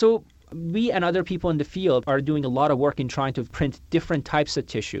 So we and other people in the field are doing a lot of work in trying to print different types of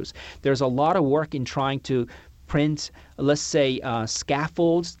tissues. There's a lot of work in trying to print, let's say,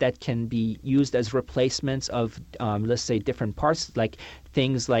 scaffolds that can be used as replacements of, let's say, different parts, like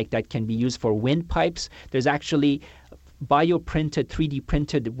things like that can be used for windpipes. There's actually bioprinted, 3D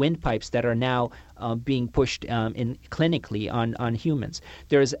printed windpipes that are now being pushed in clinically on humans.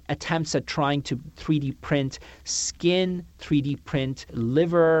 There's attempts at trying to 3D print skin, 3D print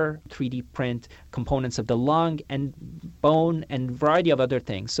liver, 3D print components of the lung and bone and a variety of other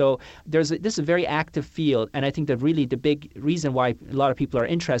things. So this is a very active field, and I think that really the big reason why a lot of people are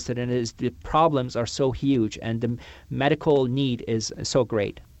interested in it is the problems are so huge and the medical need is so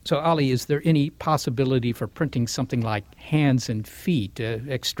great. So, Ali, is there any possibility for printing something like hands and feet,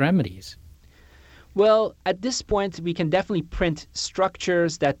 extremities? Well, at this point, we can definitely print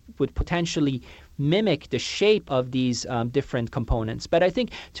structures that would potentially mimic the shape of these different components. But I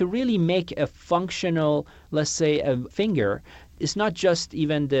think to really make a functional, let's say, a finger, it's not just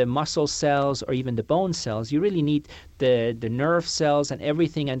even the muscle cells or even the bone cells. You really need the nerve cells and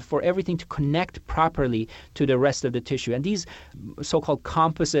everything, and for everything to connect properly to the rest of the tissue. And these so-called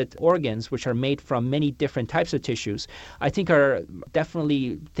composite organs, which are made from many different types of tissues, I think are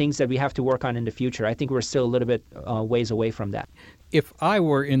definitely things that we have to work on in the future. I think we're still a little bit ways away from that. If I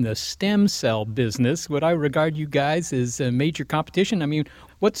were in the stem cell business, would I regard you guys as a major competition? I mean,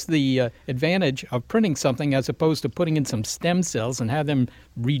 what's the advantage of printing something as opposed to putting in some stem cells and have them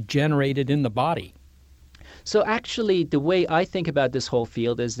regenerated in the body? So actually, the way I think about this whole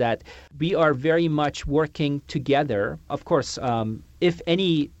field is that we are very much working together. Of course, if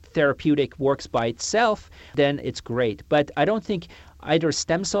any therapeutic works by itself, then it's great. But I don't think either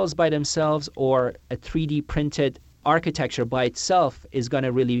stem cells by themselves or a 3D printed architecture by itself is going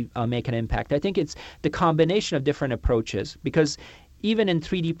to really make an impact. I think it's the combination of different approaches, because even in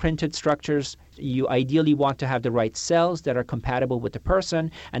 3D printed structures, you ideally want to have the right cells that are compatible with the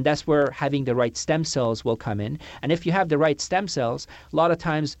person, and that's where having the right stem cells will come in. And if you have the right stem cells, a lot of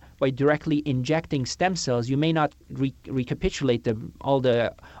times by directly injecting stem cells, you may not recapitulate all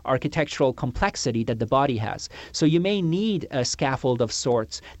the architectural complexity that the body has. So you may need a scaffold of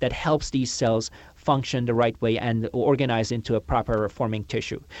sorts that helps these cells function the right way and organize into a proper forming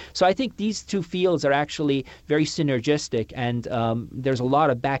tissue. So I think these two fields are actually very synergistic, and there's a lot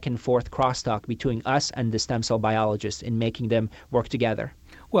of back and forth crosstalk between us and the stem cell biologists in making them work together.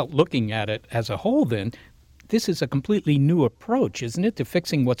 Well, looking at it as a whole then, this is a completely new approach, isn't it, to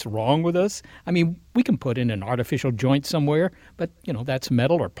fixing what's wrong with us? I mean, we can put in an artificial joint somewhere, but, that's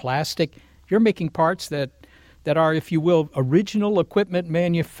metal or plastic. You're making parts that are, if you will, original equipment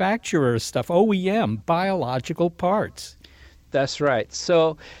manufacturer stuff, OEM, biological parts. That's right.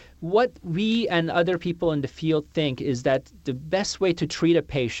 So what we and other people in the field think is that the best way to treat a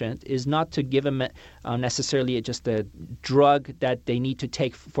patient is not to give them necessarily just a drug that they need to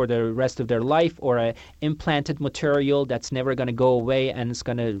take for the rest of their life or an implanted material that's never going to go away and it's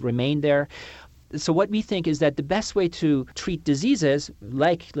going to remain there. So what we think is that the best way to treat diseases,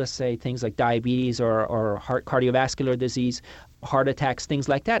 like, let's say, things like diabetes or cardiovascular disease, heart attacks, things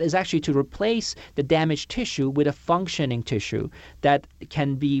like that, is actually to replace the damaged tissue with a functioning tissue that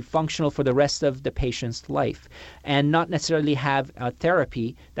can be functional for the rest of the patient's life and not necessarily have a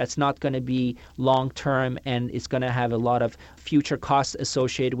therapy that's not going to be long-term and it's going to have a lot of future costs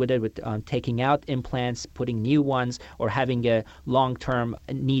associated with it, with taking out implants, putting new ones, or having a long-term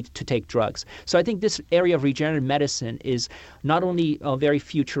need to take drugs. So I think this area of regenerative medicine is not only very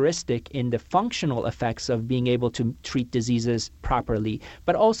futuristic in the functional effects of being able to treat diseases properly,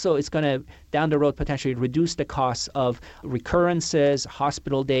 but also it's going to, down the road, potentially reduce the costs of recurrences,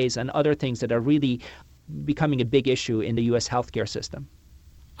 hospital days, and other things that are really becoming a big issue in the U.S. healthcare system.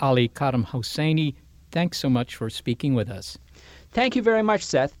 Ali Khademhosseini, thanks so much for speaking with us. Thank you very much,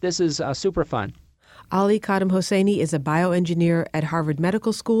 Seth. This is super fun. Ali Khademhosseini is a bioengineer at Harvard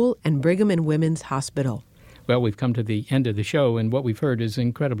Medical School and Brigham and Women's Hospital. Well, we've come to the end of the show, and what we've heard is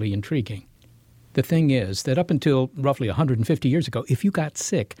incredibly intriguing. The thing is that up until roughly 150 years ago, if you got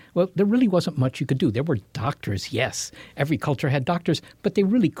sick, well, there really wasn't much you could do. There were doctors, yes. Every culture had doctors, but they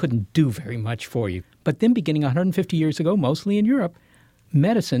really couldn't do very much for you. But then beginning 150 years ago, mostly in Europe,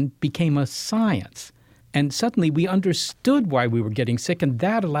 medicine became a science. And suddenly we understood why we were getting sick, and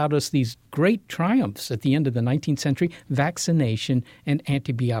that allowed us these great triumphs at the end of the 19th century, vaccination and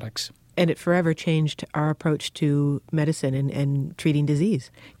antibiotics. And it forever changed our approach to medicine and treating disease.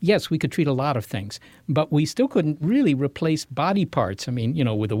 Yes, we could treat a lot of things, but we still couldn't really replace body parts. I mean,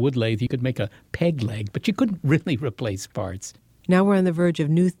 with a wood lathe, you could make a peg leg, but you couldn't really replace parts. Now we're on the verge of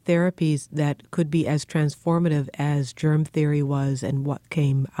new therapies that could be as transformative as germ theory was and what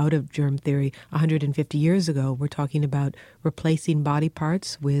came out of germ theory 150 years ago. We're talking about replacing body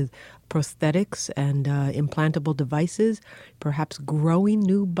parts with prosthetics and implantable devices, perhaps growing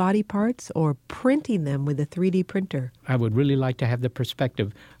new body parts or printing them with a 3D printer. I would really like to have the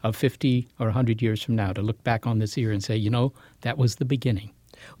perspective of 50 or 100 years from now to look back on this year and say, that was the beginning.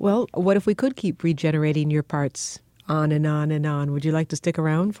 Well, what if we could keep regenerating your parts on and on and on? Would you like to stick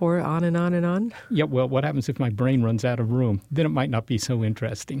around for on and on and on? Yeah, well, what happens if my brain runs out of room? Then it might not be so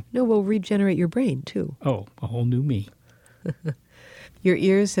interesting. No, we'll regenerate your brain, too. Oh, a whole new me. Your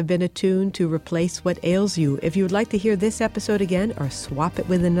ears have been attuned to replace what ails you. If you would like to hear this episode again or swap it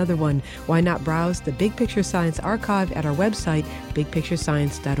with another one, why not browse the Big Picture Science archive at our website,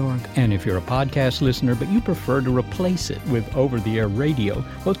 bigpicturescience.org. And if you're a podcast listener but you prefer to replace it with over-the-air radio,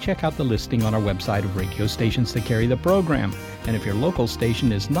 well, check out the listing on our website of radio stations that carry the program. And if your local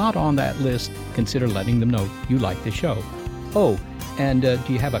station is not on that list, consider letting them know you like the show. Oh, and do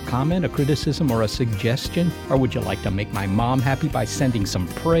you have a comment, a criticism, or a suggestion? Or would you like to make my mom happy by sending some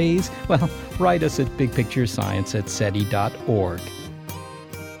praise? Well, write us at bigpicturescience@seti.org.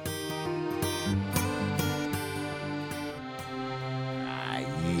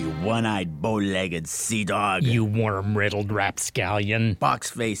 You one-eyed, bow-legged sea dog. You worm-riddled rapscallion.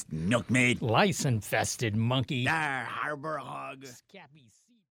 Box-faced milkmaid. Lice-infested monkey. Dar, harbor hog.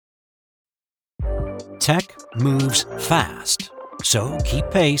 Tech moves fast. So keep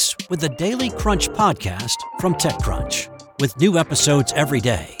pace with the Daily Crunch podcast from TechCrunch. With new episodes every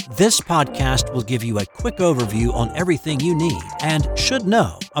day, this podcast will give you a quick overview on everything you need and should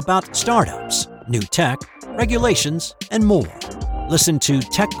know about startups, new tech, regulations, and more. Listen to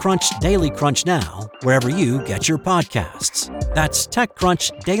TechCrunch Daily Crunch now, wherever you get your podcasts. That's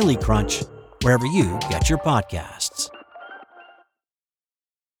TechCrunch Daily Crunch, wherever you get your podcasts.